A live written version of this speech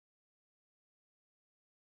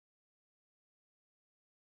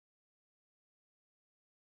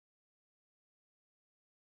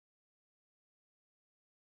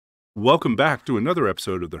Welcome back to another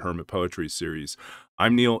episode of the Hermit Poetry Series.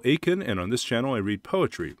 I'm Neil Aitken, and on this channel I read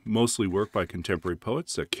poetry, mostly work by contemporary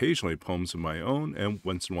poets, occasionally poems of my own, and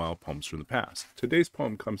once in a while poems from the past. Today's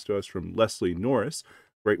poem comes to us from Leslie Norris,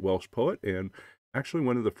 great Welsh poet, and actually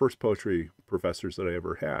one of the first poetry professors that I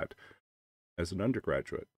ever had as an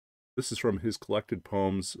undergraduate. This is from his collected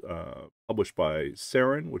poems published by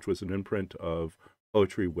Seren, which was an imprint of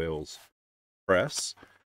Poetry Wales Press,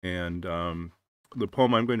 and the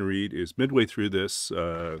poem I'm going to read is midway through this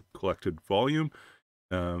collected volume,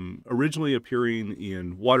 originally appearing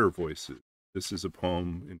in Water Voices. This is a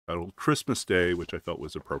poem entitled Christmas Day, which I felt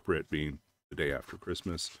was appropriate, being the day after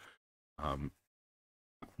Christmas.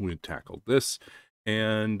 We tackled this,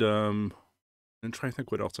 and try to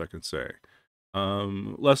think what else I can say.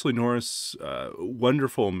 Leslie Norris,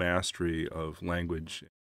 wonderful mastery of language,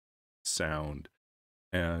 sound,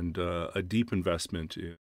 and a deep investment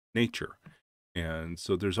in nature. And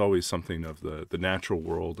so there's always something of the natural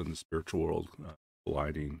world and the spiritual world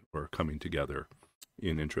colliding or coming together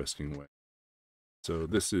in interesting ways. So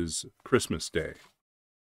this is Christmas Day.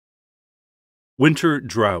 Winter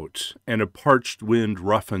drought and a parched wind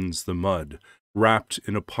roughens the mud. Wrapped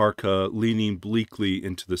in a parka, leaning bleakly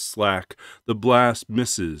into the slack, the blast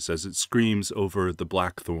misses as it screams over the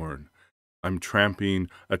blackthorn. I'm tramping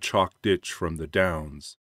a chalk ditch from the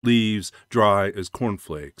downs. Leaves, dry as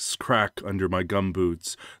cornflakes, crack under my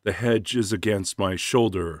gumboots. The hedge is against my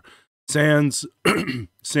shoulder. Sands,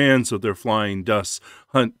 sands of their flying dust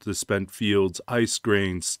hunt the spent fields. Ice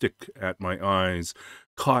grains stick at my eyes.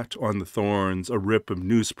 Caught on the thorns, a rip of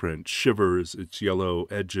newsprint shivers its yellow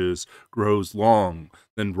edges, grows long,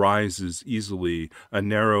 then rises easily, a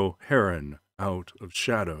narrow heron out of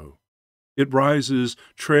shadow. It rises,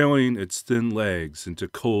 trailing its thin legs into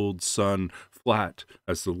cold sun, flat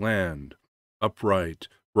as the land, upright,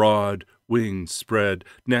 broad, wings spread,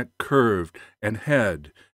 neck curved, and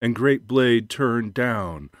head and great blade turned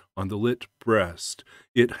down on the lit breast.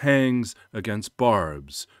 It hangs against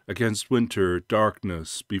barbs, against winter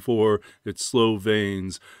darkness, before its slow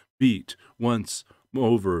veins beat once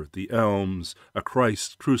over the elms, a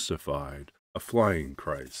Christ crucified, a flying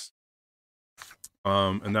Christ.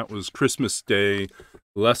 And that was Christmas Day,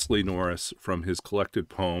 Leslie Norris, from his collected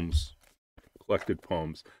poems,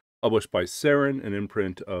 published by Seren, an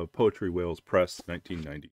imprint of Poetry Wales Press,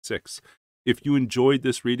 1996. If you enjoyed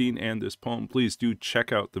this reading and this poem, please do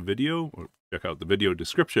check out the video, or check out the video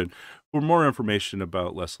description for more information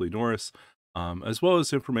about Leslie Norris, as well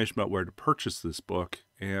as information about where to purchase this book,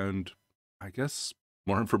 and I guess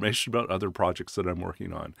more information about other projects that I'm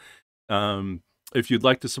working on. If you'd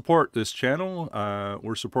like to support this channel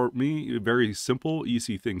or support me, very simple,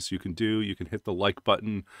 easy things you can do. You can hit the like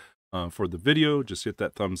button for the video. Just hit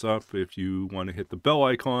that thumbs up. If you want to hit the bell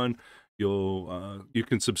icon, you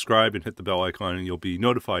can subscribe and hit the bell icon, and you'll be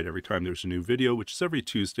notified every time there's a new video, which is every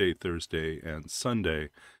Tuesday, Thursday, and Sunday.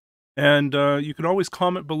 And you can always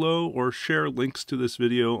comment below or share links to this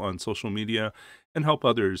video on social media and help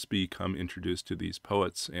others become introduced to these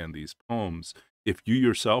poets and these poems. If you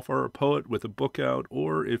yourself are a poet with a book out,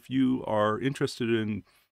 or if you are interested in,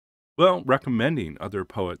 well, recommending other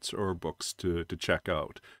poets or books to check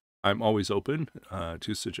out, I'm always open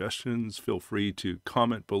to suggestions. Feel free to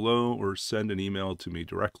comment below or send an email to me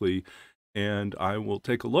directly, and I will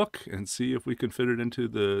take a look and see if we can fit it into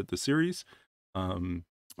the series.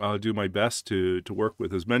 I'll do my best to work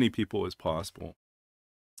with as many people as possible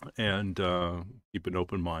and keep an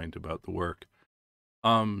open mind about the work.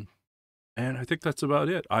 And I think that's about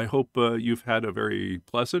it. I hope you've had a very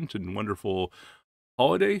pleasant and wonderful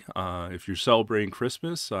holiday. If you're celebrating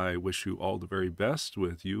Christmas, I wish you all the very best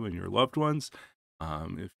with you and your loved ones.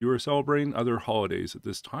 If you are celebrating other holidays at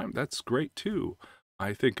this time, that's great too.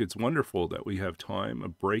 I think it's wonderful that we have time, a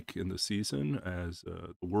break in the season, as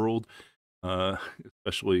the world,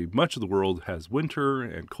 especially much of the world, has winter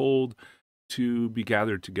and cold, to be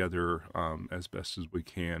gathered together as best as we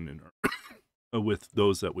can and with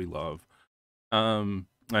those that we love.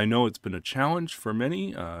 I know it's been a challenge for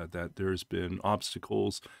many, that there's been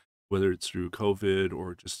obstacles, whether it's through COVID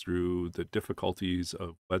or just through the difficulties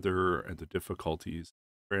of weather and the difficulties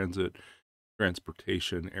of transit,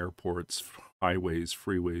 transportation, airports, highways,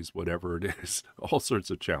 freeways, whatever it is, all sorts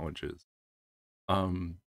of challenges.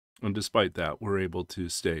 And despite that, we're able to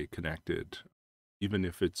stay connected, even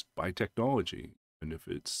if it's by technology, and if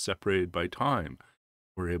it's separated by time,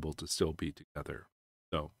 we're able to still be together.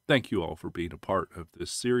 So thank you all for being a part of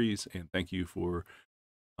this series, and thank you for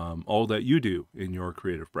all that you do in your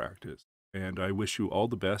creative practice. And I wish you all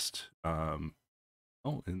the best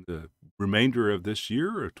in the remainder of this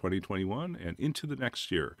year of 2021 and into the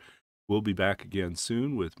next year. We'll be back again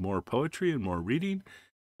soon with more poetry and more reading.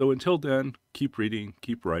 So until then, keep reading,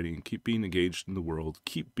 keep writing, keep being engaged in the world,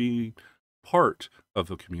 keep being part of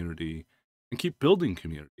a community, and keep building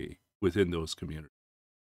community within those communities,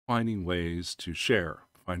 finding ways to share,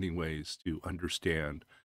 finding ways to understand,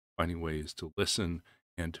 finding ways to listen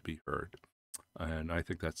and to be heard. And I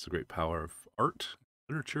think that's the great power of art,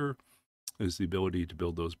 literature, is the ability to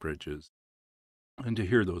build those bridges and to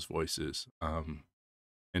hear those voices,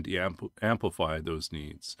 and to amplify those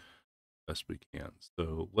needs best we can.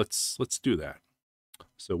 So let's do that.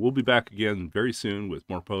 So we'll be back again very soon with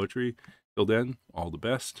more poetry. Till then, all the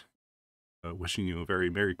best. Wishing you a very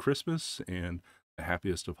Merry Christmas and the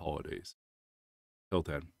happiest of holidays. Till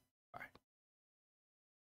then.